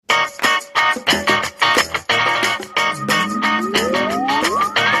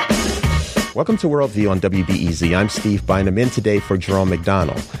Welcome to Worldview on WBEZ. I'm Steve Bynum, in today for Jerome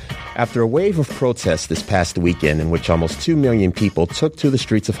McDonald. After a wave of protests this past weekend in which almost 2 million people took to the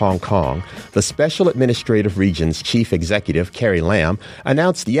streets of Hong Kong, the Special Administrative Region's chief executive, Carrie Lam,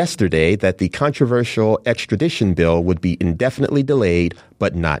 announced yesterday that the controversial extradition bill would be indefinitely delayed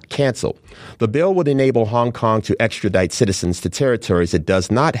but not canceled. The bill would enable Hong Kong to extradite citizens to territories it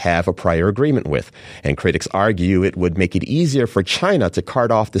does not have a prior agreement with, and critics argue it would make it easier for China to cart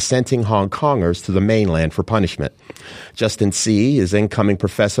off dissenting Hong Kongers to the mainland for punishment. Justin See is incoming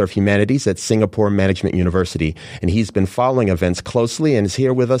professor of humanities at Singapore Management University, and he's been following events closely and is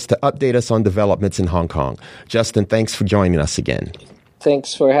here with us to update us on developments in Hong Kong. Justin, thanks for joining us again.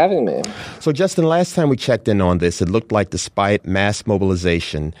 Thanks for having me. So, Justin, last time we checked in on this, it looked like despite mass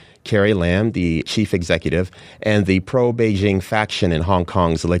mobilization, Carrie Lam, the chief executive, and the pro-Beijing faction in Hong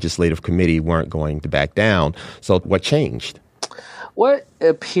Kong's legislative committee weren't going to back down. So what changed? What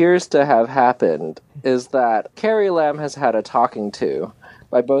appears to have happened is that Carrie Lam has had a talking to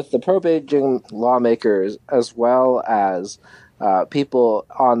by both the pro-Beijing lawmakers as well as people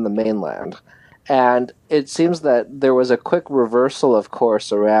on the mainland. And it seems that there was a quick reversal of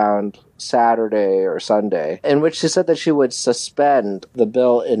course around Saturday or Sunday in which she said that she would suspend the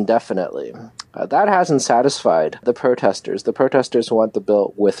bill indefinitely. That hasn't satisfied the protesters. The protesters want the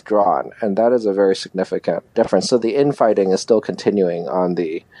bill withdrawn, and that is a very significant difference. So the infighting is still continuing on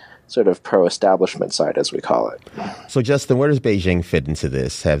the sort of pro-establishment side, as we call it. So, Justin, where does Beijing fit into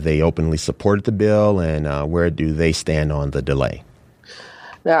this? Have they openly supported the bill, and where do they stand on the delay?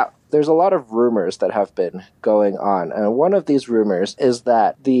 Now, there's a lot of rumors that have been going on, and one of these rumors is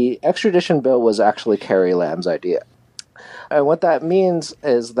that the extradition bill was actually Carrie Lam's idea. And what that means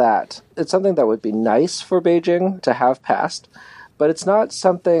is that it's something that would be nice for Beijing to have passed, but it's not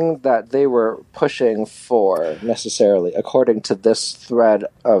something that they were pushing for necessarily, according to this thread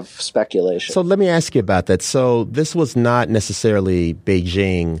of speculation. So let me ask you about that. So this was not necessarily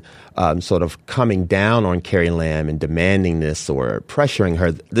Beijing sort of coming down on Carrie Lam and demanding this or pressuring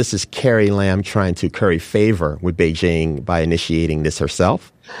her. This is Carrie Lam trying to curry favor with Beijing by initiating this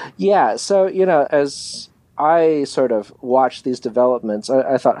herself? Yeah. So, as I sort of watched these developments,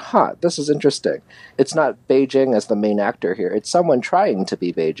 I thought, this is interesting. It's not Beijing as the main actor here. It's someone trying to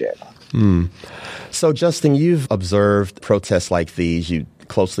be Beijing. So, Justin, you've observed protests like these. You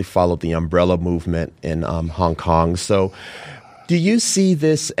closely followed the umbrella movement in Hong Kong. So do you see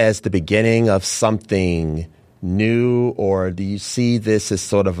this as the beginning of something new, or do you see this as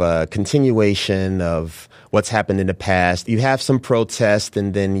sort of a continuation of what's happened in the past? You have some protest,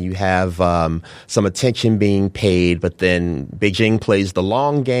 and then you have some attention being paid, but then Beijing plays the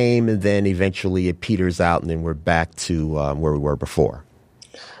long game, and then eventually it peters out, and then we're back to where we were before.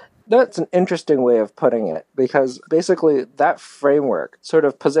 That's an interesting way of putting it, because basically that framework sort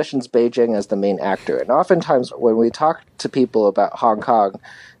of positions Beijing as the main actor. And oftentimes when we talk to people about Hong Kong,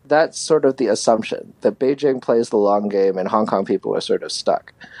 that's sort of the assumption, that Beijing plays the long game and Hong Kong people are sort of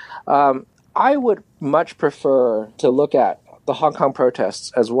stuck. I would much prefer to look at the Hong Kong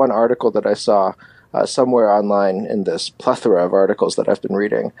protests as one article that I saw somewhere online in this plethora of articles that I've been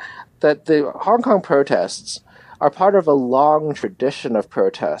reading, that the Hong Kong protests are part of a long tradition of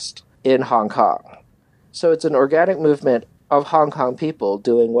protest in Hong Kong. So it's an organic movement of Hong Kong people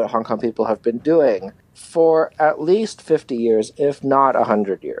doing what Hong Kong people have been doing for at least 50 years, if not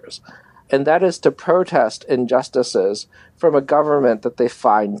 100 years. And that is to protest injustices from a government that they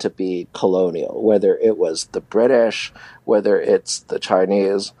find to be colonial, whether it was the British, whether it's the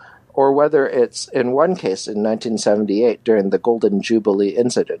Chinese, or whether it's, in one case in 1978 during the Golden Jubilee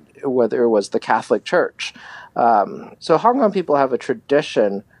incident, whether it was the Catholic Church. So Hong Kong people have a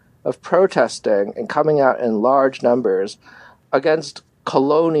tradition of protesting and coming out in large numbers against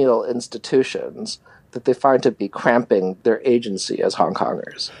colonial institutions that they find to be cramping their agency as Hong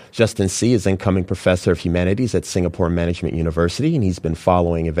Kongers. Justin See is incoming professor of humanities at Singapore Management University, and he's been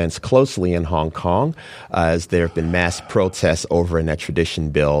following events closely in Hong Kong as there have been mass protests over an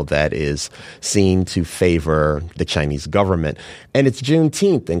extradition bill that is seen to favor the Chinese government. And it's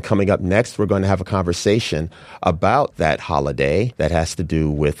Juneteenth, and coming up next, we're going to have a conversation about that holiday that has to do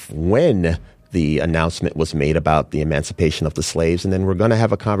with when the announcement was made about the emancipation of the slaves. And then we're going to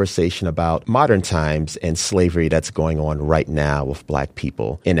have a conversation about modern times and slavery that's going on right now with Black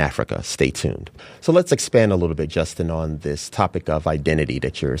people in Africa. Stay tuned. So let's expand a little bit, Justin, on this topic of identity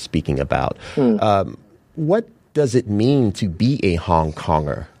that you're speaking about. What does it mean to be a Hong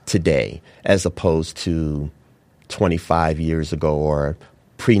Konger today as opposed to 25 years ago or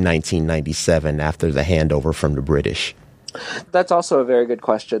pre-1997 after the handover from the British? That's also a very good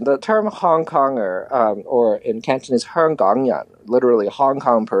question. The term Hong Konger, or in Cantonese, Hernggangyan, literally Hong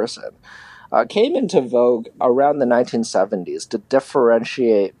Kong person, came into vogue around the 1970s to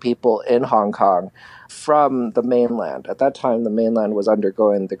differentiate people in Hong Kong from the mainland. At that time, the mainland was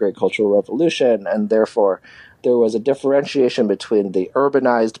undergoing the Great Cultural Revolution, and therefore there was a differentiation between the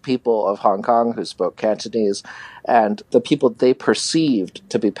urbanized people of Hong Kong who spoke Cantonese and the people they perceived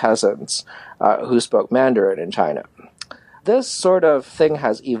to be peasants who spoke Mandarin in China. This sort of thing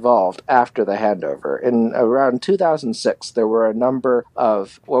has evolved after the handover. In around 2006, there were a number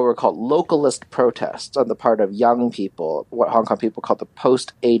of what were called localist protests on the part of young people, what Hong Kong people call the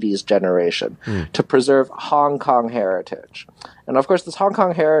post-80s generation, to preserve Hong Kong heritage. And of course, this Hong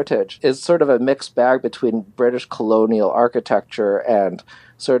Kong heritage is sort of a mixed bag between British colonial architecture and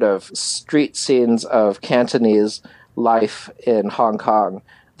sort of street scenes of Cantonese life in Hong Kong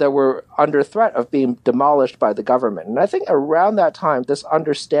that were under threat of being demolished by the government. And I think around that time, this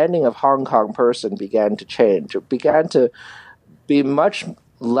understanding of Hong Kong person began to change. It began to be much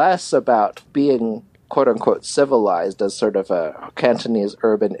less about being, quote-unquote, civilized as sort of a Cantonese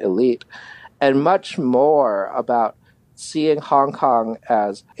urban elite, and much more about seeing Hong Kong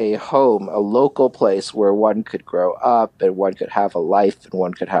as a home, a local place where one could grow up and one could have a life and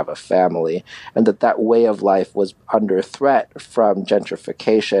one could have a family, and that way of life was under threat from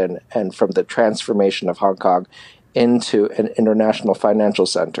gentrification and from the transformation of Hong Kong into an international financial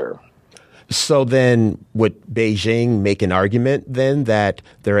center. So then would Beijing make an argument then that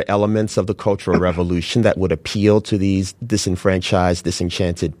there are elements of the Cultural Revolution that would appeal to these disenfranchised,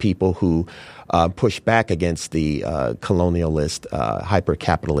 disenchanted people who push back against the colonialist,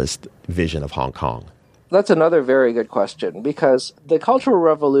 hyper-capitalist vision of Hong Kong? That's another very good question, because the Cultural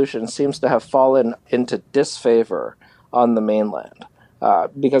Revolution seems to have fallen into disfavor on the mainland.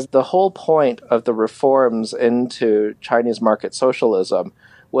 Because the whole point of the reforms into Chinese market socialism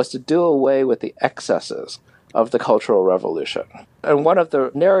was to do away with the excesses of the Cultural Revolution. And one of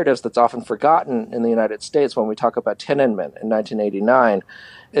the narratives that's often forgotten in the United States when we talk about Tiananmen in 1989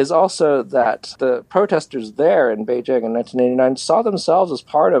 is also that the protesters there in Beijing in 1989 saw themselves as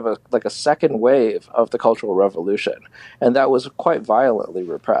part of a second wave of the Cultural Revolution, and that was quite violently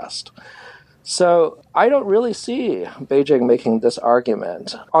repressed. So I don't really see Beijing making this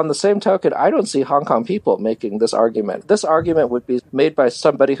argument. On the same token, I don't see Hong Kong people making this argument. This argument would be made by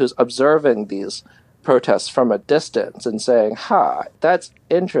somebody who's observing these protests from a distance and saying, that's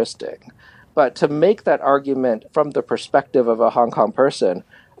interesting. But to make that argument from the perspective of a Hong Kong person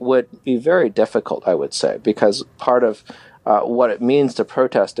would be very difficult, I would say, because part of what it means to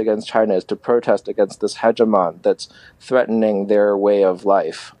protest against China is to protest against this hegemon that's threatening their way of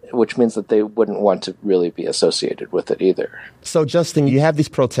life, which means that they wouldn't want to really be associated with it either. So, Justin, you have these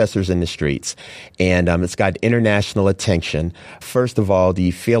protesters in the streets, and it's got international attention. First of all, do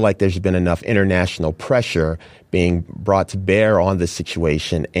you feel like there's been enough international pressure being brought to bear on this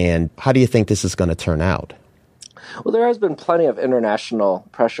situation, and how do you think this is going to turn out? Well, there has been plenty of international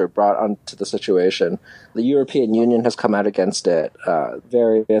pressure brought onto the situation. The European Union has come out against it.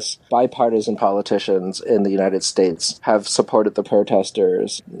 Various bipartisan politicians in the United States have supported the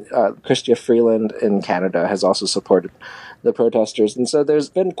protesters. Chrystia Freeland in Canada has also supported the protesters. And so there's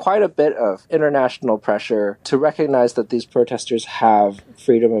been quite a bit of international pressure to recognize that these protesters have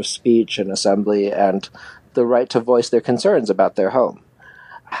freedom of speech and assembly and the right to voice their concerns about their home.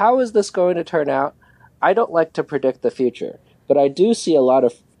 How is this going to turn out? I don't like to predict the future, but I do see a lot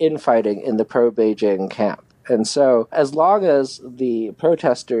of infighting in the pro-Beijing camp. And so as long as the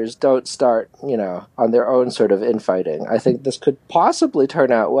protesters don't start, on their own sort of infighting, I think this could possibly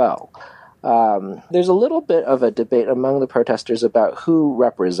turn out well. There's a little bit of a debate among the protesters about who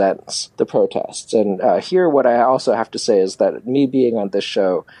represents the protests. And here what I also have to say is that me being on this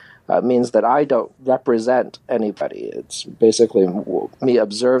show means that I don't represent anybody. It's basically me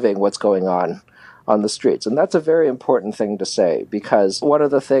observing what's going on the streets. And that's a very important thing to say, because one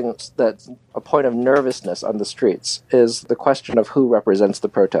of the things that's a point of nervousness on the streets is the question of who represents the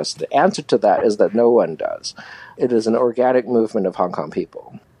protests. The answer to that is that no one does. It is an organic movement of Hong Kong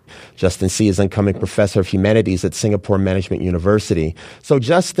people. Justin See is incoming professor of humanities at Singapore Management University. So,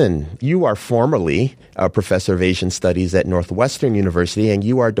 Justin, you are formerly a professor of Asian studies at Northwestern University, and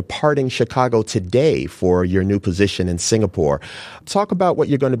you are departing Chicago today for your new position in Singapore. Talk about what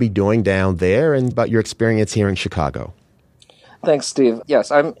you're going to be doing down there and about your experience here in Chicago. Thanks, Steve.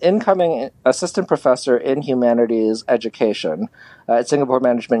 Yes, I'm incoming assistant professor in humanities education at Singapore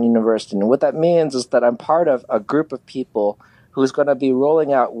Management University. And what that means is that I'm part of a group of people who's going to be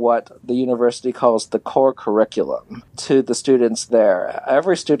rolling out what the university calls the core curriculum to the students there.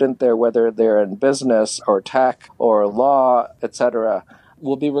 Every student there, whether they're in business or tech or law, etc.,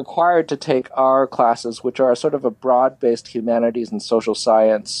 will be required to take our classes, which are sort of a broad-based humanities and social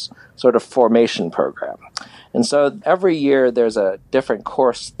science sort of formation program. And so every year there's a different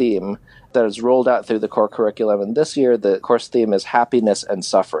course theme that is rolled out through the core curriculum. And this year the course theme is happiness and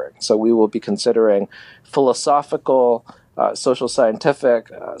suffering. So we will be considering philosophical, social scientific,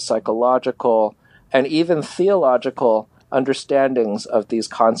 psychological, and even theological understandings of these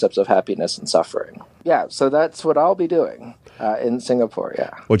concepts of happiness and suffering. Yeah, so that's what I'll be doing in Singapore,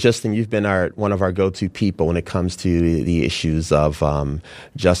 yeah. Well, Justin, you've been one of our go-to people when it comes to the issues of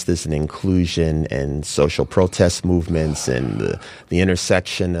justice and inclusion and social protest movements and the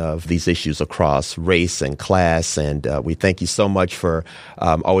intersection of these issues across race and class. And we thank you so much for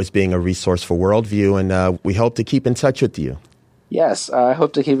always being a resource for Worldview, and we hope to keep in touch with you. Yes, I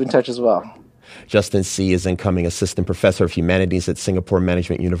hope to keep in touch as well. Justin See is incoming assistant professor of humanities at Singapore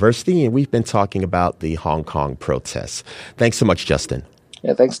Management University, and we've been talking about the Hong Kong protests. Thanks so much, Justin.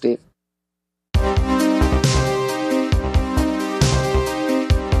 Yeah, thanks, Steve.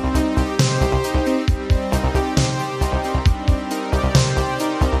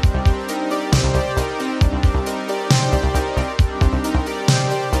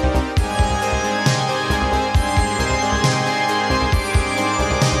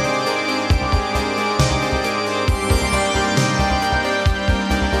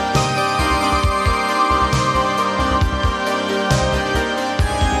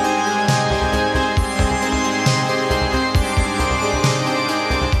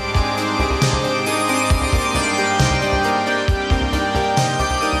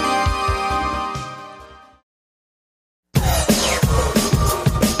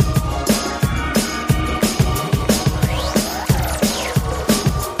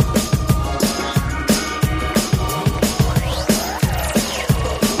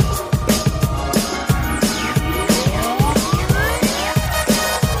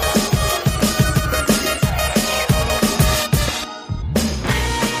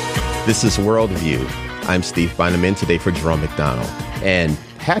 This is Worldview. I'm Steve Bynum in today for Jerome McDonald. And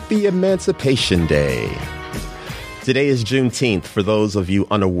happy Emancipation Day. Today is Juneteenth. For those of you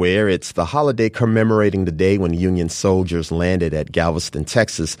unaware, it's the holiday commemorating the day when Union soldiers landed at Galveston,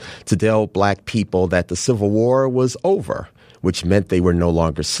 Texas, to tell black people that the Civil War was over, which meant they were no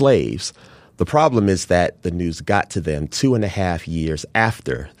longer slaves. The problem is that the news got to them 2.5 years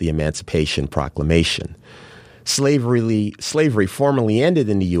after the Emancipation Proclamation. Slavery formally ended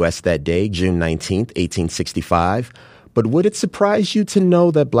in the U.S. that day, June 19th, 1865. But would it surprise you to know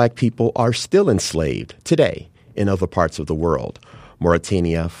that black people are still enslaved today in other parts of the world?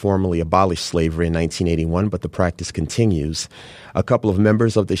 Mauritania formally abolished slavery in 1981, but the practice continues. A couple of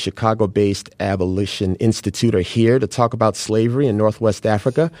members of the Chicago-based Abolition Institute are here to talk about slavery in Northwest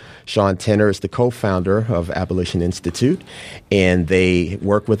Africa. Sean Tenner is the co-founder of Abolition Institute, and they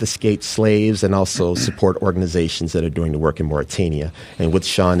work with escaped slaves and also support organizations that are doing the work in Mauritania. And with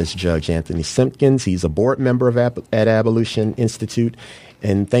Sean is Judge Anthony Simpkins. He's a board member at Abolition Institute.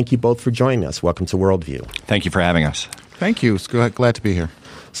 And thank you both for joining us. Welcome to Worldview. Thank you for having us. Thank you. It's glad to be here.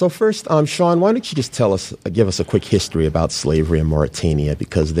 So first, Sean, why don't you just give us a quick history about slavery in Mauritania,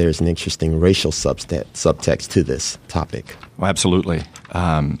 because there's an interesting racial subtext to this topic. Well, absolutely.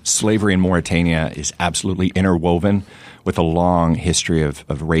 Slavery in Mauritania is absolutely interwoven with a long history of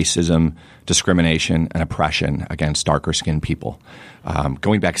racism, discrimination, and oppression against darker-skinned people.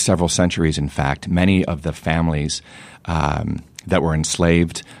 Going back several centuries, in fact, many of the families that were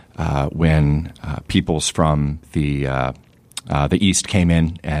enslaved when peoples from the East came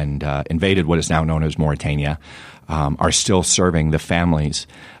in and invaded what is now known as Mauritania are still serving the families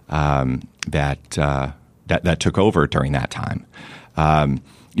that took over during that time.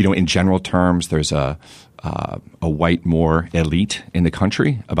 In general terms, there's a white Moor elite in the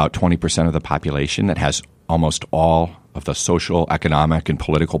country, about 20% of the population, that has almost all of the social, economic, and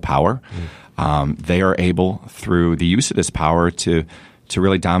political power. They are able, through the use of this power, to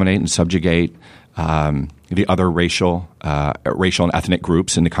really dominate and subjugate the other racial and ethnic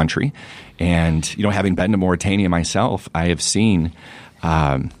groups in the country. And, having been to Mauritania myself, I have seen,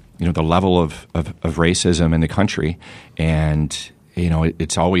 the level of racism in the country. And,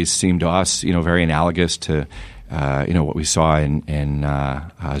 it's always seemed to us, very analogous to, what we saw in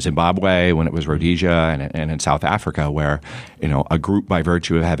Zimbabwe when it was Rhodesia and in South Africa, where, a group, by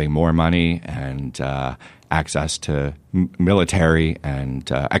virtue of having more money and access to military and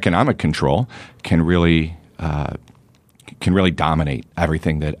economic control, can really dominate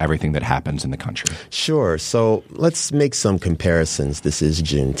everything that happens in the country. Sure. So let's make some comparisons. This is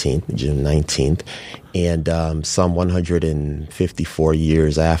Juneteenth, June 19th, and some 154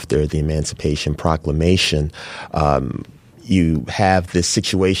 years after the Emancipation Proclamation. you have this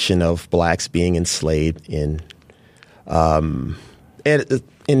situation of blacks being enslaved in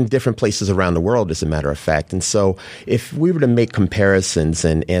different places around the world, as a matter of fact. And so if we were to make comparisons,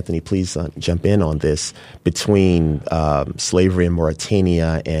 and Anthony, please jump in on this, between slavery in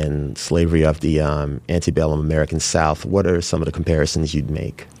Mauritania and slavery of the antebellum American South, what are some of the comparisons you'd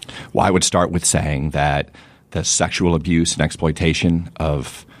make? Well, I would start with saying that the sexual abuse and exploitation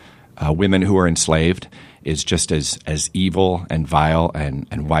of women who are enslaved is just as evil and vile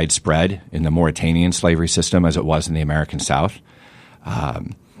and widespread in the Mauritanian slavery system as it was in the American South.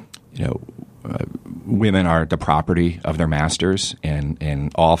 Women are the property of their masters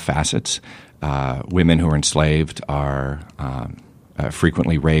in all facets. Women who are enslaved are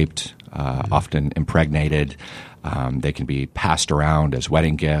frequently raped, often impregnated. They can be passed around as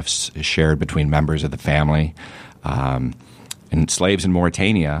wedding gifts, shared between members of the family. And slaves in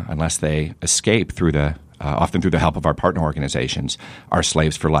Mauritania, unless they escape often through the help of our partner organizations, are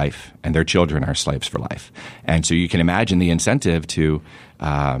slaves for life, and their children are slaves for life. And so you can imagine the incentive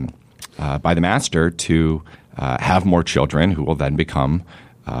by the master to have more children who will then become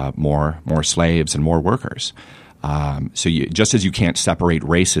more slaves and more workers. Just as you can't separate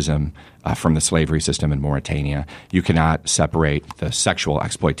racism from the slavery system in Mauritania, you cannot separate the sexual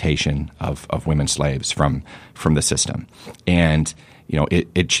exploitation of women slaves from the system. And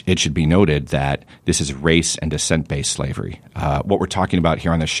it should be noted that this is race and descent-based slavery. What we're talking about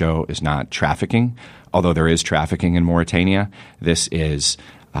here on the show is not trafficking, although there is trafficking in Mauritania. This is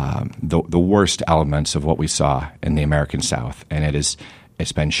the worst elements of what we saw in the American South, and it's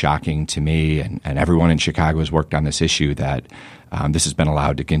been shocking to me and everyone in Chicago who's worked on this issue that this has been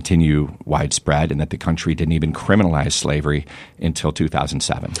allowed to continue widespread, and that the country didn't even criminalize slavery until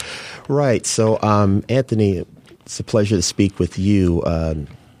 2007. Right. So, Anthony, it's a pleasure to speak with you.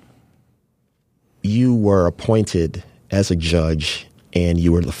 You were appointed as a judge, and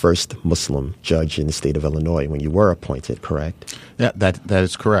you were the first Muslim judge in the state of Illinois when you were appointed, correct? Yeah, that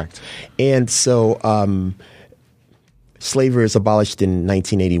is correct. And so slavery was abolished in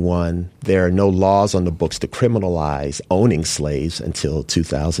 1981. There are no laws on the books to criminalize owning slaves until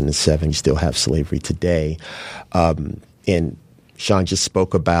 2007. You still have slavery today. And Sean just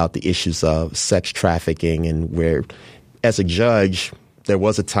spoke about the issues of sex trafficking, and where, as a judge, there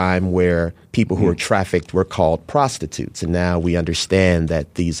was a time where people who were trafficked were called prostitutes, and now we understand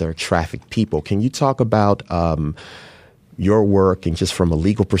that these are trafficked people. Can you talk about your work, and just from a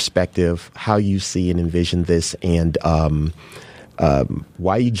legal perspective, how you see and envision this, and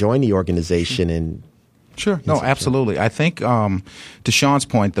why you joined the organization? And Sure. No, absolutely. I think to Sean's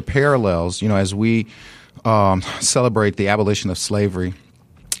point, the parallels, as we celebrate the abolition of slavery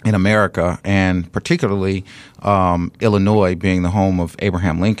in America, and particularly Illinois being the home of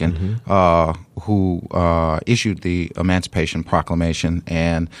Abraham Lincoln, who issued the Emancipation Proclamation,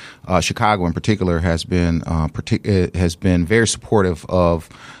 and Chicago in particular has been very supportive of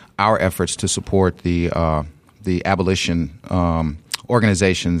our efforts to support the abolition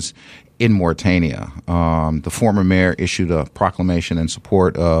organizations in Mauritania. The former mayor issued a proclamation in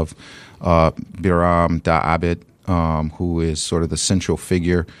support of Biram Da Abid, who is sort of the central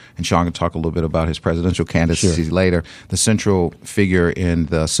figure, and Sean can talk a little bit about his presidential candidacy later, the central figure in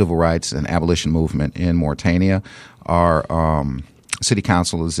the civil rights and abolition movement in Mauritania. Our city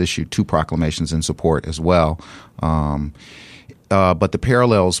council has issued 2 proclamations in support as well. But the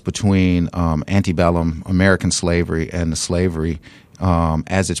parallels between antebellum American slavery and the slavery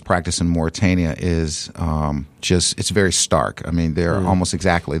as it's practiced in Mauritania is it's very stark. I mean, they're almost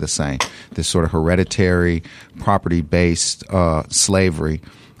exactly the same. This sort of hereditary, property-based slavery.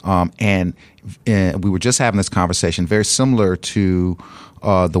 And we were just having this conversation, very similar to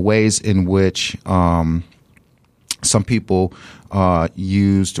the ways in which some people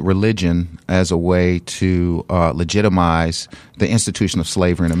used religion as a way to legitimize the institution of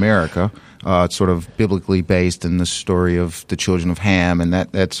slavery in America. It's sort of biblically based in the story of the children of Ham and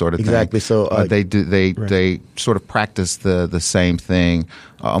that sort of thing. Exactly. So they sort of practice the same thing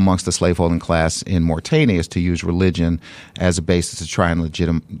amongst the slaveholding class in Mauritania, is to use religion as a basis to try and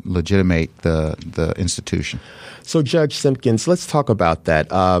legitimate the institution. So, Judge Simpkins, let's talk about that.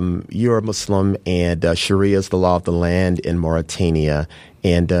 You're a Muslim, and Sharia is the law of the land in Mauritania,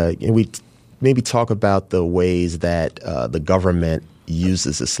 and we maybe talk about the ways that the government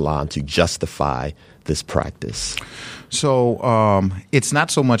uses Islam to justify this practice. So it's not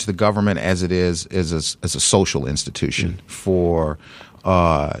so much the government as it is as a social institution. For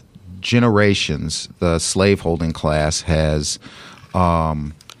generations, the slaveholding class has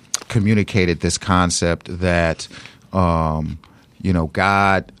communicated this concept that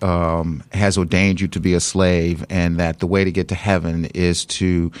God has ordained you to be a slave, and that the way to get to heaven is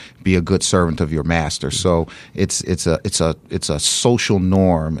to be a good servant of your master. So it's a social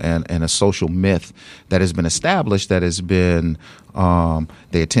norm and a social myth that has been established, that has been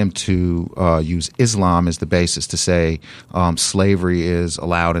they attempt to use Islam as the basis to say slavery is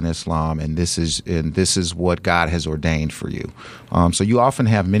allowed in Islam, and this is what God has ordained for you. So you often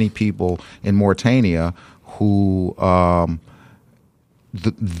have many people in Mauritania who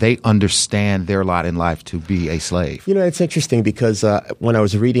they understand their lot in life to be a slave. It's interesting because when I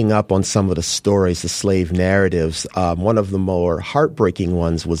was reading up on some of the stories, the slave narratives, one of the more heartbreaking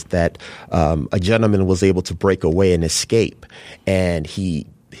ones was that a gentleman was able to break away and escape, and he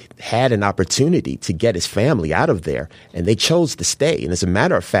had an opportunity to get his family out of there, and they chose to stay. And as a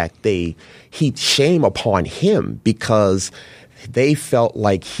matter of fact, they heaped shame upon him because they felt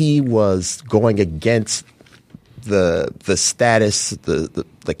like he was going against the status,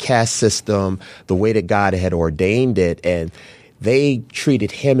 the caste system, the way that God had ordained it, and they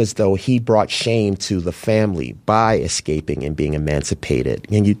treated him as though he brought shame to the family by escaping and being emancipated.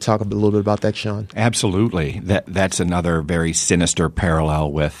 Can you talk a little bit about that, Sean? Absolutely. That's another very sinister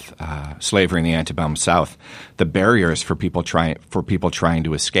parallel with slavery in the antebellum South. The barriers for people trying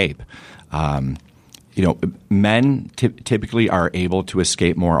to escape. Men typically are able to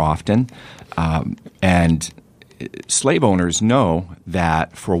escape more often, and slave owners know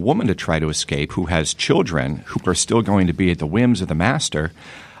that for a woman to try to escape who has children who are still going to be at the whims of the master,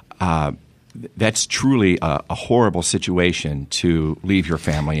 that's truly a horrible situation to leave your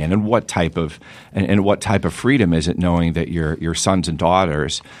family in. And what type of freedom is it knowing that your sons and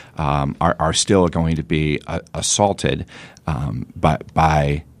daughters are still going to be assaulted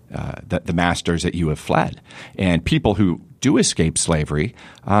by the masters that you have fled? And people who do escape slavery,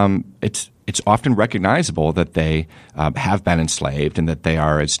 it's often recognizable that they have been enslaved and that they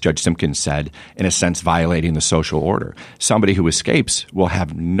are, as Judge Simpkins said, in a sense violating the social order. Somebody who escapes will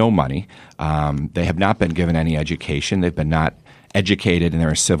have no money. They have not been given any education. They've been not educated in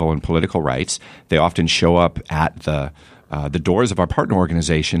their civil and political rights. They often show up at the doors of our partner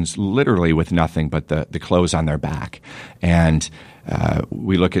organizations literally with nothing but the clothes on their back. And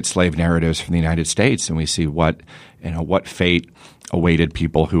we look at slave narratives from the United States and we see what fate awaited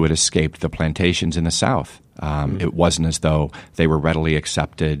people who had escaped the plantations in the South. It wasn't as though they were readily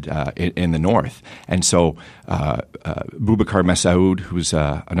accepted in the North. And so Boubacar Messaoud, who's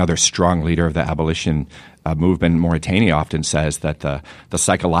another strong leader of the abolition movement in Mauritania, often says that the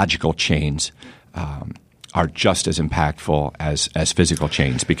psychological chains are just as impactful as physical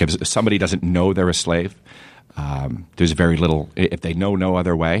chains, because if somebody doesn't know they're a slave, there's very little. If they know no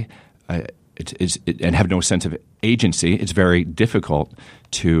other way and have no sense of agency, it's very difficult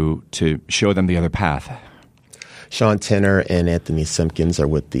to show them the other path. Sean Tenner and Anthony Simpkins are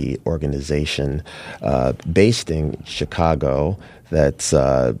with the organization based in Chicago that's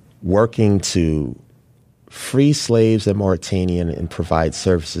working to free slaves in Mauritania and provide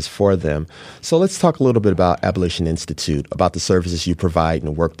services for them. So let's talk a little bit about Abolition Institute, about the services you provide and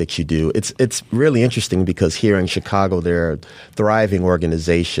the work that you do. It's really interesting because here in Chicago there are thriving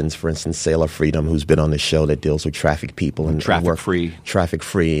organizations, for instance, Sailor Freedom, who's been on the show, that deals with trafficked people and Traffic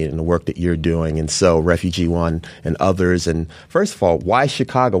Free and the work that you're doing. And so Refugee One and others. And first of all, why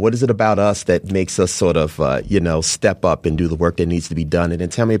Chicago? What is it about us that makes us sort of, step up and do the work that needs to be done? And then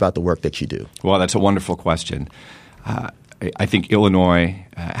tell me about the work that you do. Well, that's a wonderful question. I think Illinois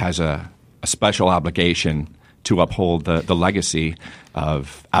has a special obligation to uphold the legacy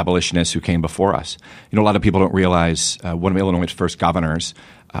of abolitionists who came before us. A lot of people don't realize one of Illinois' first governors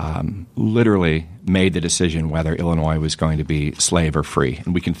literally made the decision whether Illinois was going to be slave or free.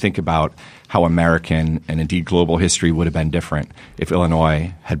 And we can think about how American and indeed global history would have been different if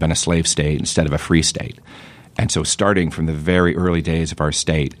Illinois had been a slave state instead of a free state. And so starting from the very early days of our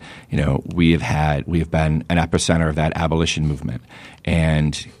state, we have been an epicenter of that abolition movement.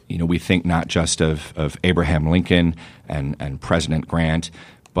 And, we think not just of Abraham Lincoln and President Grant,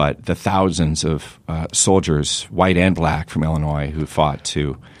 but the thousands of soldiers, white and black, from Illinois who fought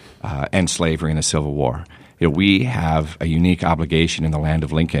to end slavery in the Civil War. We have a unique obligation in the land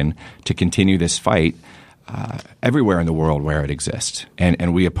of Lincoln to continue this fight everywhere in the world where it exists.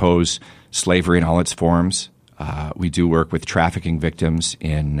 And we oppose slavery in all its forms. We do work with trafficking victims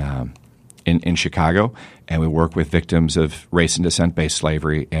in Chicago, and we work with victims of race and descent-based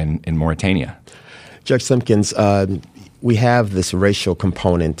slavery in Mauritania. Judge Simpkins, we have this racial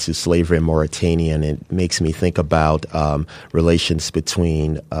component to slavery in Mauritania, and it makes me think about relations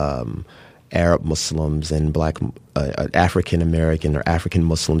between Arab Muslims and black African American or African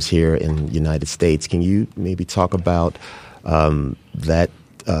Muslims here in the United States. Can you maybe talk about that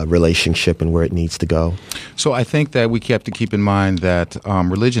relationship and where it needs to go? So I think that we have to keep in mind that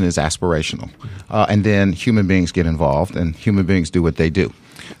religion is aspirational, and then human beings get involved, and human beings do what they do.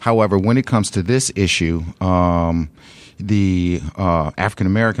 However, when it comes to this issue, the African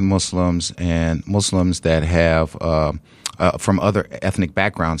American Muslims and Muslims that have from other ethnic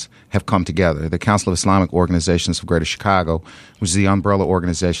backgrounds have come together. The Council of Islamic Organizations of Greater Chicago, which is the umbrella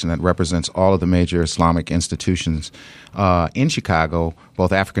organization that represents all of the major Islamic institutions in Chicago,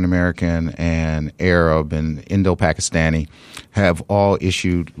 both African American and Arab and Indo-Pakistani, have all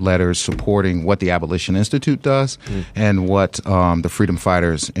issued letters supporting what the Abolition Institute does and what the freedom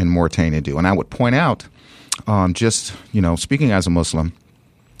fighters in Mauritania do. And I would point out, speaking as a Muslim,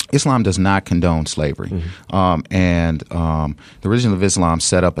 Islam does not condone slavery. And the religion of Islam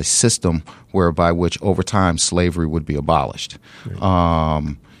set up a system whereby which over time slavery would be abolished.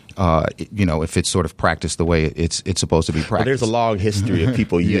 If it's sort of practiced the way it's supposed to be practiced. Well, there's a long history of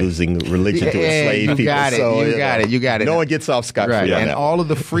people using religion to enslave people. You got it. No one gets off scot-free. Right. And all of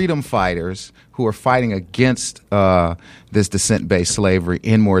the freedom fighters who are fighting against this descent-based slavery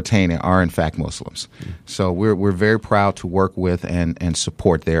in Mauritania are in fact Muslims. So we're very proud to work with and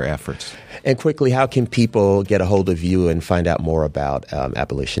support their efforts. And quickly, how can people get a hold of you and find out more about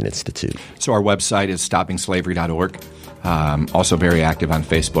Abolition Institute? So our website is stoppingslavery.org. Also very active on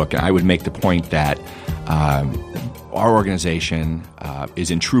Facebook. And I would make the point that our organization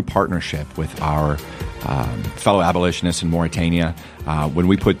is in true partnership with our fellow abolitionists in Mauritania. When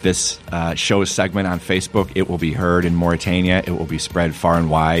we put this show segment on Facebook, it will be heard in Mauritania. It will be spread far and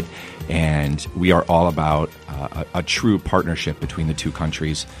wide. And we are all about a true partnership between the two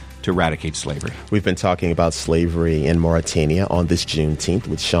countries to eradicate slavery. We've been talking about slavery in Mauritania on this Juneteenth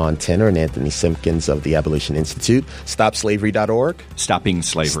with Sean Tenner and Anthony Simpkins of the Abolition Institute. StopSlavery.org?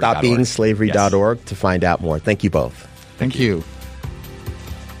 StoppingSlavery.org. StoppingSlavery.org to find out more. Thank you both. Thank you.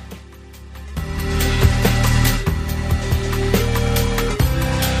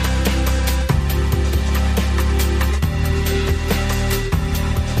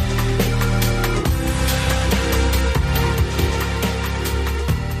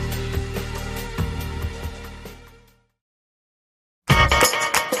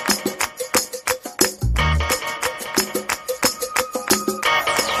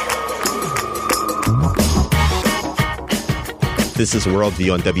 This is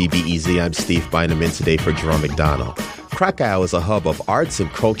Worldview on WBEZ. I'm Steve Bynum in today for Jerome McDonnell. Krakow is a hub of arts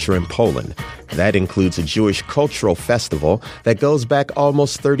and culture in Poland. That includes a Jewish cultural festival that goes back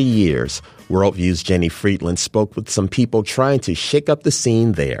almost 30 years. Worldview's Jenny Friedland spoke with some people trying to shake up the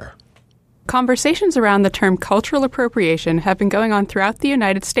scene there. Conversations around the term cultural appropriation have been going on throughout the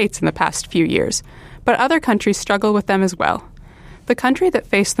United States in the past few years, but other countries struggle with them as well. The country that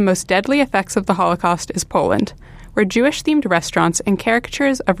faced the most deadly effects of the Holocaust is Poland, where Jewish-themed restaurants and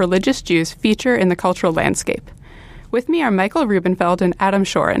caricatures of religious Jews feature in the cultural landscape. With me are Michael Rubenfeld and Adam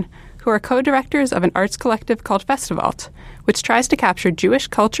Shorin, who are co-directors of an arts collective called Festivalt, which tries to capture Jewish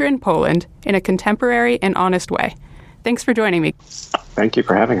culture in Poland in a contemporary and honest way. Thanks for joining me. Thank you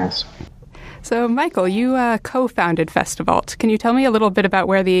for having us. So, Michael, you co-founded Festivalt. Can you tell me a little bit about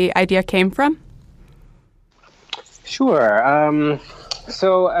where the idea came from? Sure.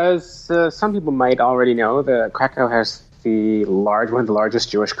 So, as some people might already know, the Krakow has one of the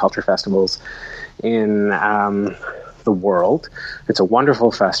largest Jewish culture festivals in the world. It's a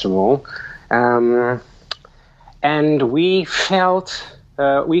wonderful festival, and we felt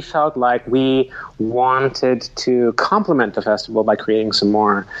like we wanted to complement the festival by creating some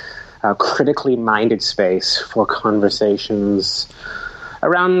more critically minded space for conversations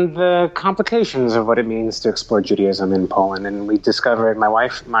around the complications of what it means to explore Judaism in Poland. And we discovered, my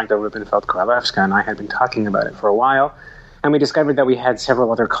wife, Magda Rubenfeld-Korolewska, and I had been talking about it for a while, and we discovered that we had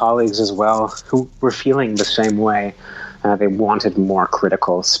several other colleagues as well who were feeling the same way. They wanted more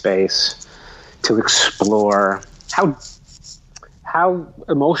critical space to explore how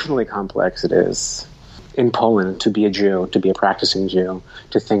emotionally complex it is in Poland to be a Jew, to be a practicing Jew,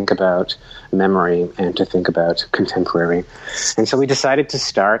 to think about memory and to think about contemporary. And so we decided to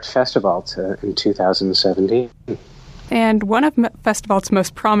start Festivalt in 2017. And one of Festivalt's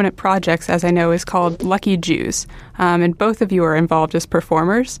most prominent projects, as I know, is called Lucky Jews. And both of you are involved as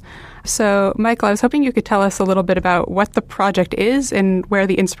performers. So, Michael, I was hoping you could tell us a little bit about what the project is and where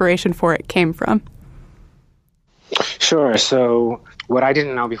the inspiration for it came from. Sure. So what I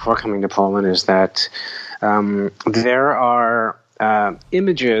didn't know before coming to Poland is that there are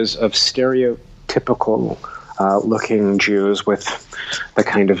images of stereotypical looking Jews with the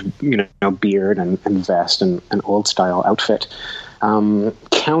kind of beard and vest and an old style outfit,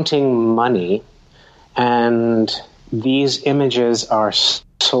 counting money and these images are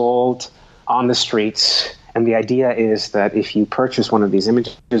sold on the streets, and the idea is that if you purchase one of these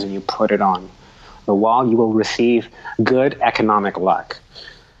images and you put it on the wall, you will receive good economic luck.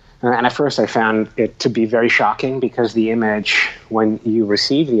 And at first I found it to be very shocking, because the image, when you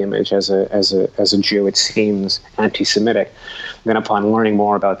receive the image as a Jew, it seems anti-Semitic. Then upon learning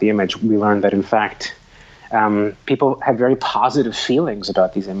more about the image, we learned that in fact people had very positive feelings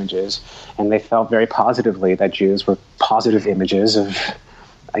about these images, and they felt very positively that Jews were positive images of,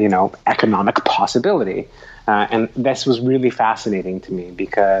 economic possibility. And this was really fascinating to me,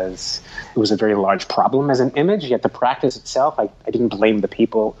 because it was a very large problem as an image, yet the practice itself, I didn't blame the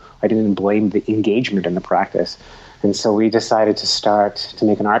people, I didn't blame the engagement in the practice. And so we decided to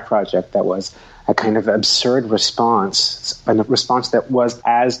make an art project that was a kind of absurd response, a response that was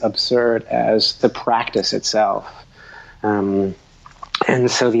as absurd as the practice itself. And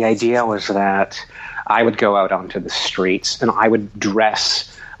so the idea was that I would go out onto the streets and I would dress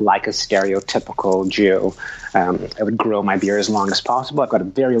like a stereotypical Jew. I would grow my beard as long as possible. I've got a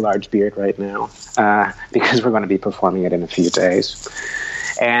very large beard right now because we're going to be performing it in a few days.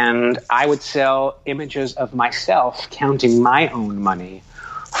 And I would sell images of myself counting my own money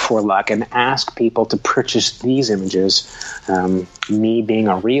for luck and ask people to purchase these images. Me being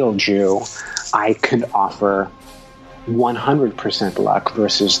a real Jew, I could offer 100% luck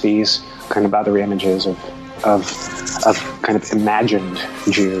versus these kind of other images of kind of imagined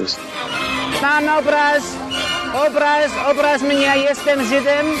Jews. Mam obraz mnie, jestem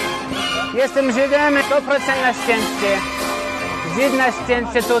Żydem, 100% na szczęście. Żyd na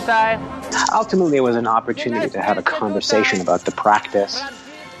szczęście tutaj. Ultimately, it was an opportunity to have a conversation about the practice,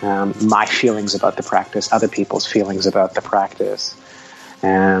 my feelings about the practice, other people's feelings about the practice,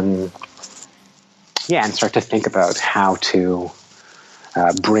 and start to think about how to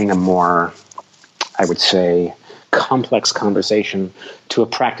bring a more, I would say, complex conversation to a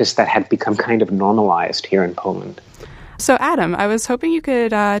practice that had become kind of normalized here in Poland. So, Adam, I was hoping you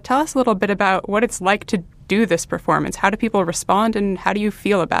could tell us a little bit about what it's like to do this performance. How do people respond, and how do you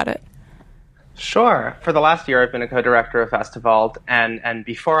feel about it? Sure. For the last year, I've been a co-director of Festivald, and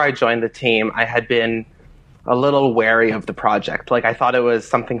before I joined the team, I had been a little wary of the project. Like, I thought it was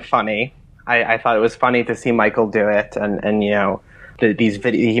something funny. I thought it was funny to see Michael do it, and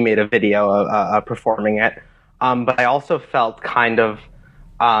he made a video performing it. But I also felt kind of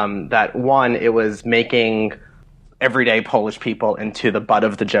that, one, it was making everyday Polish people into the butt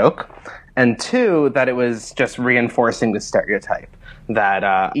of the joke, and two, that it was just reinforcing the stereotype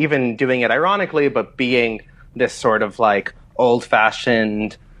that even doing it ironically, but being this sort of like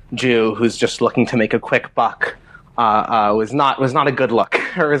old-fashioned Jew who's just looking to make a quick buck was not a good look,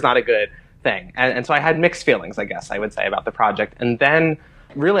 or was not a good thing. And so I had mixed feelings, I guess I would say, about the project. And then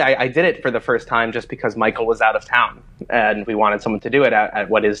really I did it for the first time just because Michael was out of town and we wanted someone to do it at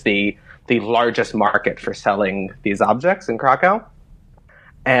what is the largest market for selling these objects in Krakow.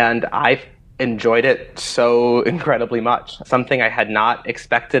 And I enjoyed it so incredibly much. Something I had not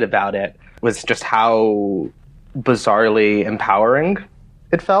expected about it was just how bizarrely empowering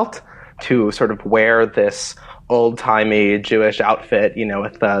it felt to sort of wear this old-timey Jewish outfit,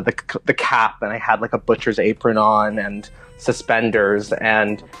 with the cap, and I had like a butcher's apron on and suspenders,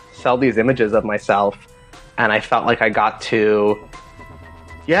 and sell these images of myself. And I felt like I got to,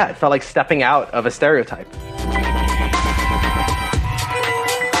 it felt like stepping out of a stereotype.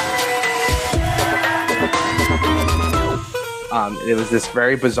 It was this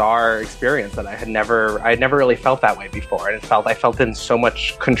very bizarre experience that I had never really felt that way before, and I felt in so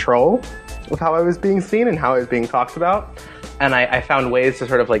much control with how I was being seen and how I was being talked about, and I found ways to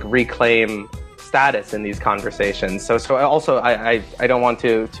sort of like reclaim status in these conversations. So I don't want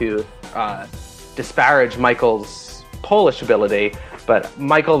to disparage Michael's Polish ability, but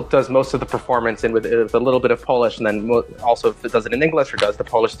Michael does most of the performance with a little bit of Polish, and then also does it in English or does the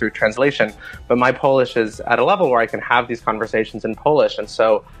Polish through translation. But my Polish is at a level where I can have these conversations in Polish, and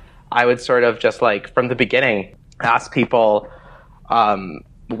so I would sort of just like from the beginning ask people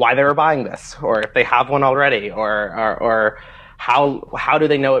why they were buying this, or if they have one already, or how do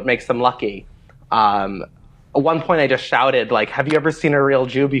they know it makes them lucky. At one point I just shouted, like, have you ever seen a real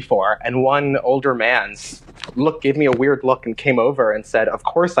Jew before? And one older man gave me a weird look and came over and said, of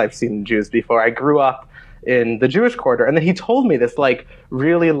course I've seen Jews before. I grew up in the Jewish quarter. And then he told me this like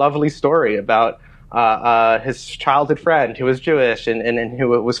really lovely story about his childhood friend who was Jewish and who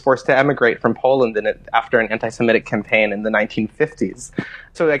was forced to emigrate from Poland after an anti-Semitic campaign in the 1950s.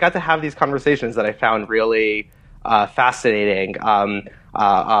 So I got to have these conversations that I found really fascinating.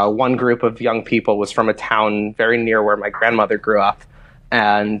 One group of young people was from a town very near where my grandmother grew up,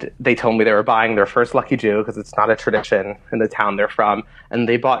 And they told me they were buying their first Lucky Jew because it's not a tradition in the town they're from. And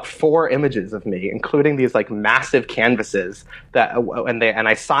they bought 4 images of me, including these like massive canvases and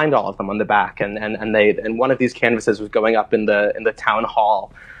I signed all of them on the back. And one of these canvases was going up in the town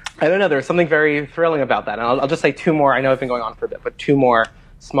hall. I don't know. There's something very thrilling about that. And I'll just say 2 more. I know I've been going on for a bit, but 2 more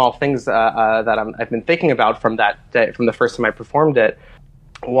small things that I've been thinking about from that day, from the first time I performed it.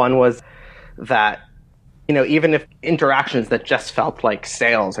 One was that, even if interactions that just felt like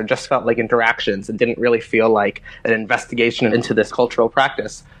sales or just felt like interactions and didn't really feel like an investigation into this cultural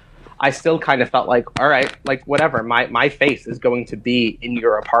practice, I still kind of felt like, all right, like whatever, my face is going to be in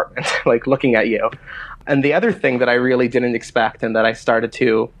your apartment, like looking at you. And the other thing that I really didn't expect and that I started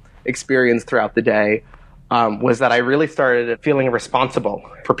to experience throughout the day was that I really started feeling responsible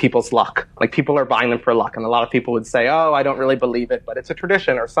for people's luck. Like people are buying them for luck. And a lot of people would say, oh, I don't really believe it, but it's a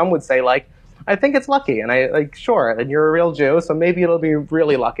tradition. Or some would say like, I think it's lucky. And I like, sure. And you're a real Jew, so maybe it'll be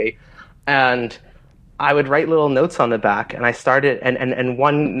really lucky. And I would write little notes on the back. And I started, and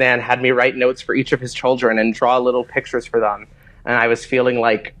one man had me write notes for each of his children and draw little pictures for them. And I was feeling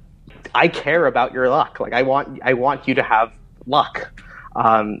like, I care about your luck. Like I want you to have luck.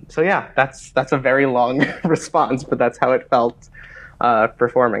 So yeah, that's a very long response, but that's how it felt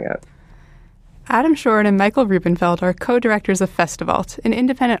performing it. Adam Shorn and Michael Rubenfeld are co-directors of Festivalt, an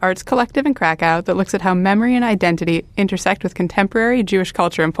independent arts collective in Krakow that looks at how memory and identity intersect with contemporary Jewish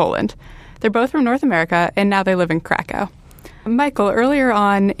culture in Poland. They're both from North America, and now they live in Krakow. Michael, earlier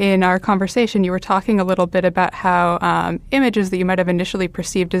on in our conversation, you were talking a little bit about how images that you might have initially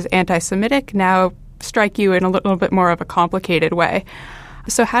perceived as anti-Semitic now strike you in a little bit more of a complicated way.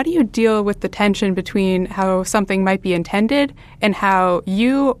 So how do you deal with the tension between how something might be intended and how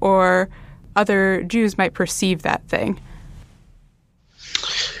you or other Jews might perceive that thing?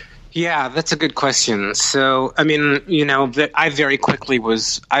 Yeah, that's a good question. So, I mean, I very quickly,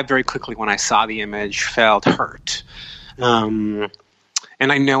 when I saw the image, felt hurt. And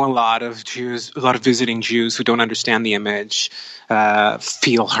I know a lot of visiting Jews who don't understand the image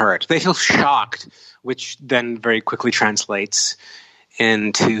feel hurt. They feel shocked, which then very quickly translates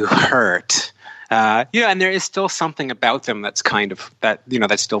into hurt. And there is still something about them that's kind of that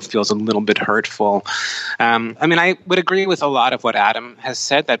still feels a little bit hurtful. I would agree with a lot of what Adam has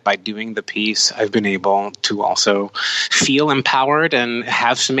said, that by doing the piece, I've been able to also feel empowered and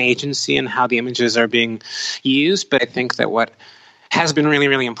have some agency in how the images are being used. But I think that what has been really,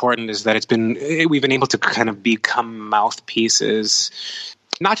 really important is that we've been able to kind of become mouthpieces,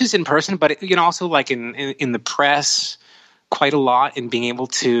 not just in person, but also like in the press, quite a lot, in being able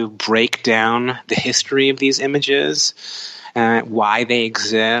to break down the history of these images, why they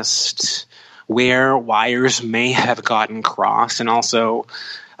exist, where wires may have gotten crossed, and also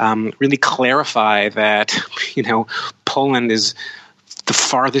really clarify that Poland is the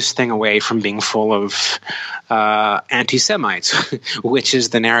farthest thing away from being full of anti-Semites, which is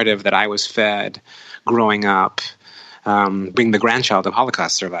the narrative that I was fed growing up, being the grandchild of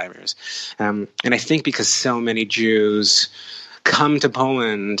Holocaust survivors. And I think because so many Jews come to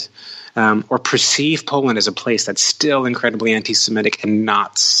Poland or perceive Poland as a place that's still incredibly anti-Semitic and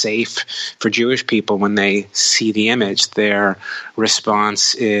not safe for Jewish people, when they see the image, their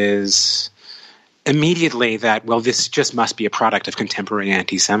response is immediately that, well, this just must be a product of contemporary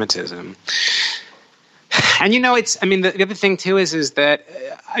anti-Semitism. And the other thing too is that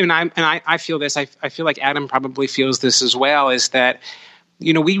I feel this. I feel like Adam probably feels this as well. Is that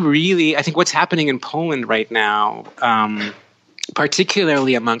I think what's happening in Poland right now,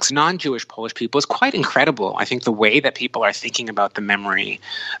 particularly amongst non-Jewish Polish people, is quite incredible. I think the way that people are thinking about the memory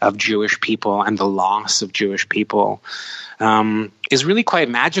of Jewish people and the loss of Jewish people is really quite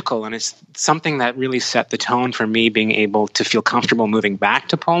magical, and it's something that really set the tone for me being able to feel comfortable moving back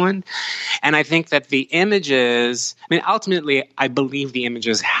to Poland. And I think that the images, ultimately, I believe the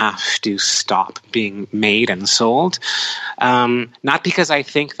images have to stop being made and sold, not because I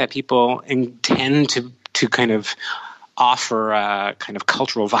think that people intend to kind of offer kind of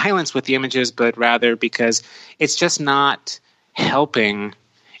cultural violence with the images, but rather because it's just not helping.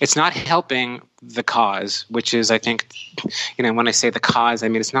 It's not helping the cause, which is, I think, when I say the cause,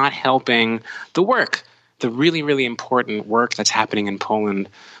 it's not helping the work, the really, really important work that's happening in Poland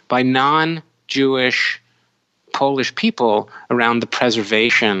by non-Jewish Polish people around the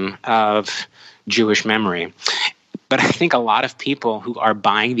preservation of Jewish memory. But I think a lot of people who are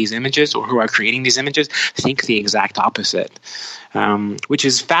buying these images or who are creating these images think the exact opposite, which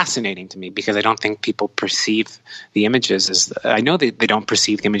is fascinating to me, because I don't think people perceive the images as – I know they don't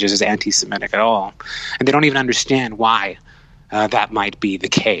perceive the images as anti-Semitic at all, and they don't even understand why that might be the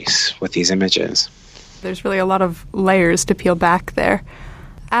case with these images. There's really a lot of layers to peel back there.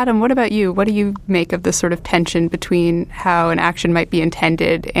 Adam, what about you? What do you make of this sort of tension between how an action might be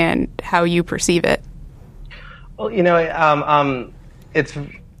intended and how you perceive it? Well, it's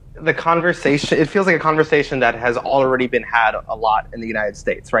the conversation. It feels like a conversation that has already been had a lot in the United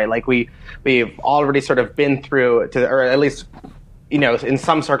States, right? Like we've already sort of been through, or at least, in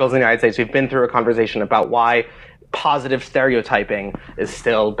some circles in the United States, we've been through a conversation about why positive stereotyping is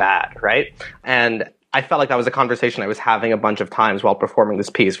still bad, right? And I felt like that was a conversation I was having a bunch of times while performing this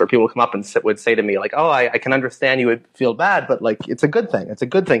piece, where people would come up and would say to me, like, "Oh, I can understand you would feel bad, but like it's a good thing. It's a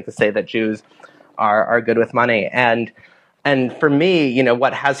good thing to say that Jews are good with money." And for me,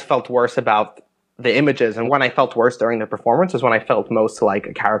 what has felt worse about the images, and when I felt worse during the performance, is when I felt most like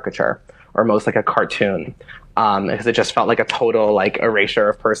a caricature or most like a cartoon, because it just felt like a total like erasure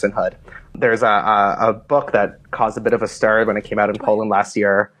of personhood. There's a book that caused a bit of a stir when it came out in Poland last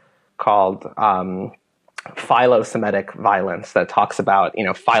year called Philo-Semitic Violence, that talks about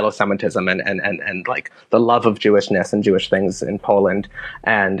philo-Semitism and like the love of Jewishness and Jewish things in Poland.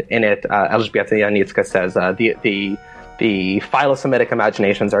 And in it, Elżbieta Janicka says the philo-Semitic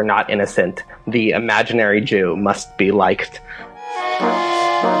imaginations are not innocent. The imaginary Jew must be liked.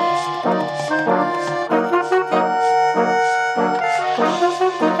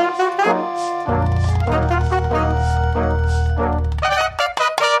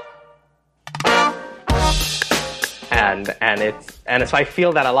 And so I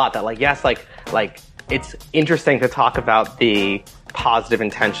feel that a lot, that like it's interesting to talk about the positive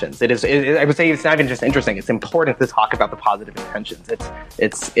intentions. I would say it's not even just interesting, it's important to talk about the positive intentions.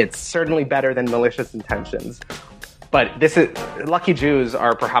 It's certainly better than malicious intentions. But Lucky Jews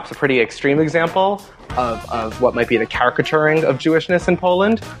are perhaps a pretty extreme example of what might be the caricaturing of Jewishness in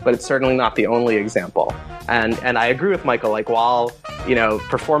Poland, but it's certainly not the only example. And I agree with Michael, like while,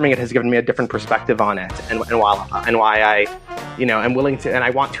 performing it has given me a different perspective on it, and why I, am willing to, and I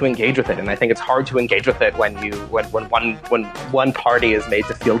want to engage with it. And I think it's hard to engage with it when one party is made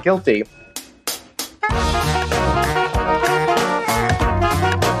to feel guilty.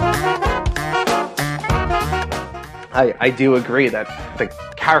 I do agree that the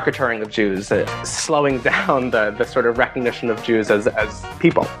caricaturing of Jews, slowing down the sort of recognition of Jews as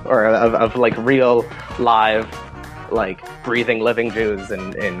people, or of like real, live, like breathing, living Jews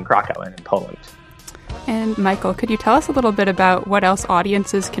in Krakow and in Poland. And Michael, could you tell us a little bit about what else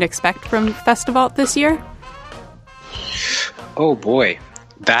audiences can expect from Festivalt this year? Oh boy,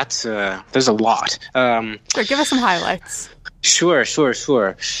 there's a lot. Sure, give us some highlights. Sure.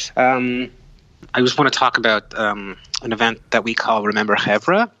 I just want to talk about an event that we call Remember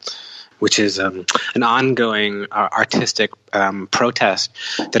Hevra, which is an ongoing artistic protest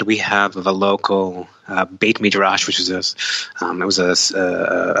that we have of a local Beit Midrash, which is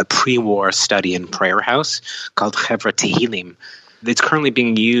a pre-war study and prayer house called Hevra Tehillim. It's currently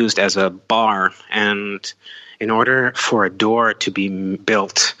being used as a bar, and in order for a door to be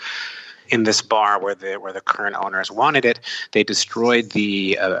built in this bar where the current owners wanted it, they destroyed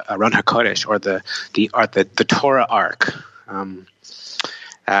the Aron HaKodesh, or the Torah Ark,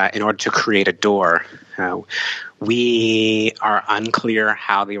 in order to create a door. We are unclear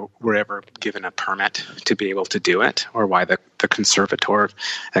how they were ever given a permit to be able to do it, or why the conservator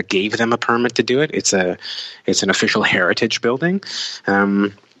gave them a permit to do it. It's an official heritage building.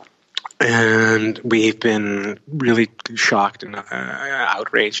 And we've been really shocked and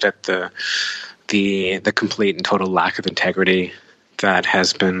outraged at the complete and total lack of integrity that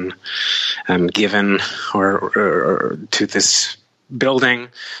has been given or to this building.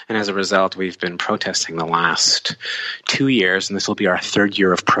 And as a result, we've been protesting the last 2 years, and this will be our third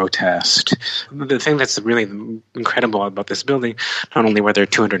year of protest. The thing that's really incredible about this building, not only were there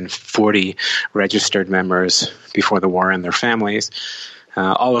 240 registered members before the war and their families,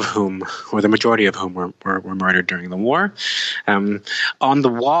 all of whom, or the majority of whom, were murdered during the war. On the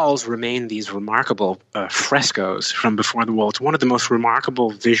walls remain these remarkable frescoes from before the war. It's one of the most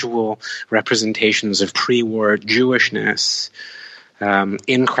remarkable visual representations of pre-war Jewishness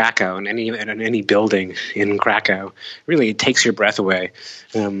in Krakow, in any building in Krakow. Really, it takes your breath away.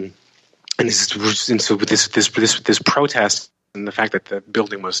 And so with this protest, and the fact that the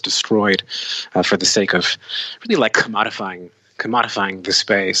building was destroyed for the sake of really like commodifying the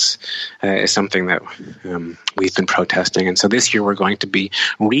space is something that we've been protesting. And so this year we're going to be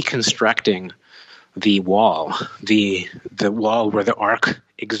reconstructing the wall where the Ark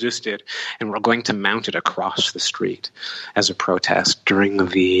existed, and we're going to mount it across the street as a protest during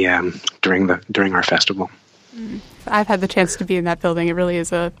our festival. I've had the chance to be in that building. It really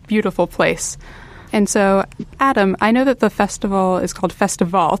is a beautiful place. And so, Adam, I know that the festival is called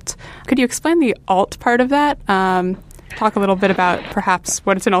Festivalt. Could you explain the alt part of that? Talk a little bit about perhaps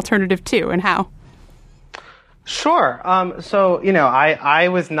what it's an alternative to and how. Sure. So, I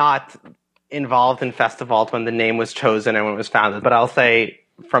was not involved in Festivalt when the name was chosen and when it was founded, but I'll say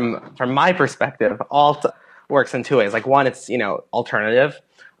from my perspective, alt works in two ways. Like one, it's, alternative.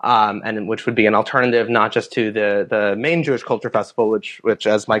 And which would be an alternative not just to the main Jewish Culture Festival, which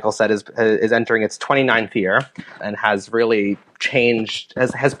as Michael said is entering its 29th year and has really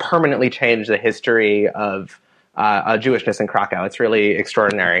has permanently changed the history of Jewishness in Krakow. It's really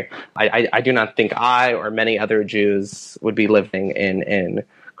extraordinary. I do not think I or many other Jews would be living in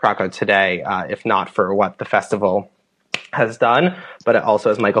Krakow today if not for what the festival has done. But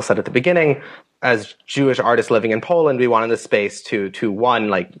also, as Michael said at the beginning, as Jewish artists living in Poland, we wanted the space to one,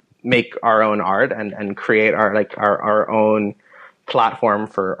 like, make our own art and create our own platform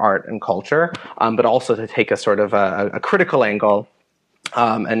for art and culture, but also to take a sort of a critical angle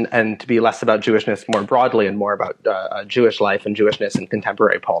and to be less about Jewishness more broadly and more about Jewish life and Jewishness in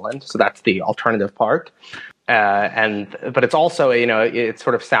contemporary Poland. So that's the alternative part. But it's also, it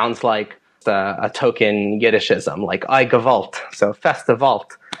sort of sounds like a token Yiddishism, like I Gewalt, so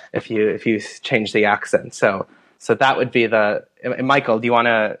Festivalt, if you change the accent. So that would be Michael, do you want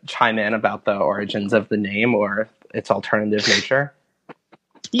to chime in about the origins of the name or its alternative nature?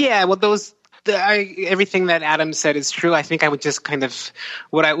 Yeah, well, everything that Adam said is true. I think I would just kind of,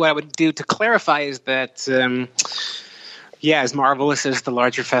 what I would do to clarify is that, as marvelous as the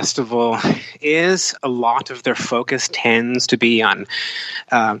larger festival is, a lot of their focus tends to be on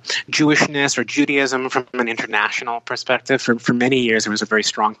Jewishness or Judaism from an international perspective. For many years, there was a very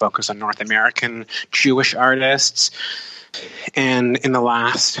strong focus on North American Jewish artists. And in the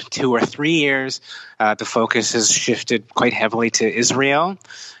last 2 or 3 years, the focus has shifted quite heavily to Israel.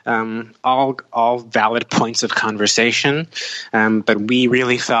 All valid points of conversation. But we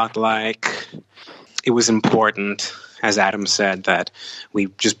really felt like it was important, as Adam said, that we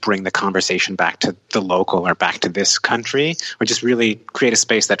just bring the conversation back to the local or back to this country, or just really create a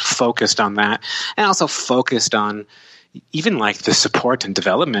space that focused on that and also focused on even like the support and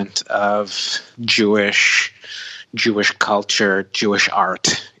development of Jewish culture, Jewish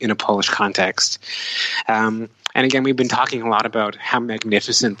art in a Polish context. And again, we've been talking a lot about how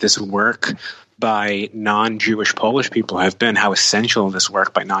magnificent this work by non-Jewish Polish people have been, how essential this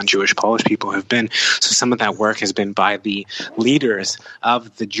work by non-Jewish Polish people have been. So some of that work has been by the leaders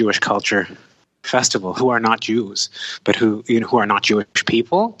of the Jewish Culture Festival, who are not Jews, but who are not Jewish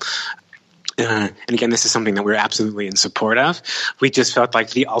people. And again, this is something that we're absolutely in support of. We just felt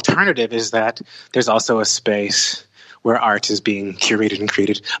like the alternative is that there's also a space where art is being curated and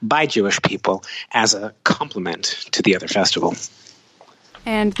created by Jewish people as a complement to the other festival.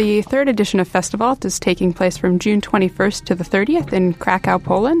 And the third edition of Festivalt is taking place from June 21st to the 30th in Krakow,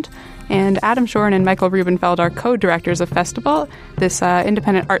 Poland. And Adam Shorn and Michael Rubenfeld are co-directors of Festivalt, this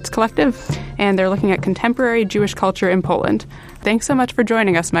independent arts collective, and they're looking at contemporary Jewish culture in Poland. Thanks so much for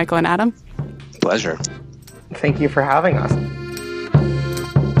joining us, Michael and Adam. Pleasure. Thank you for having us.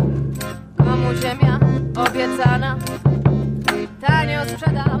 Komu ziemia obiecana, tanio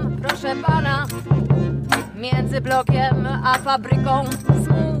sprzedam, proszę pana. Między blokiem a fabryką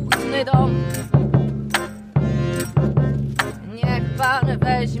smutny dom. Niech pan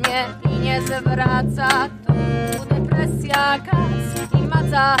weźmie i nie zwraca, tu depresja, kac i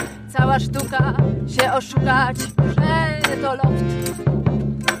maca. Cała sztuka się oszukać, że to loft.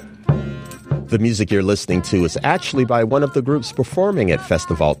 The music you're listening to is actually by one of the groups performing at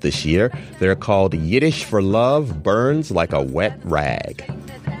Festivalt this year. They're called Yiddish for Love Burns Like a Wet Rag.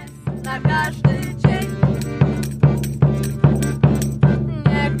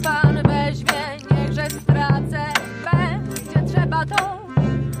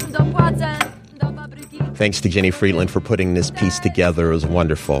 Thanks to Jenny Friedland for putting this piece together. It was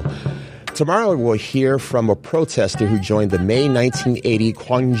wonderful. Tomorrow we'll hear from a protester who joined the May 1980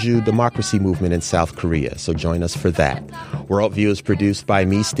 Gwangju democracy movement in South Korea. So join us for that. Worldview is produced by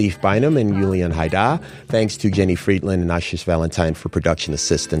me, Steve Bynum, and Julian Haida. Thanks to Jenny Friedland and Ashish Valentine for production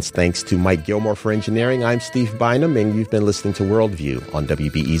assistance. Thanks to Mike Gilmore for engineering. I'm Steve Bynum, and you've been listening to Worldview on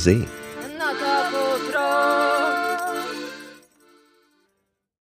WBEZ.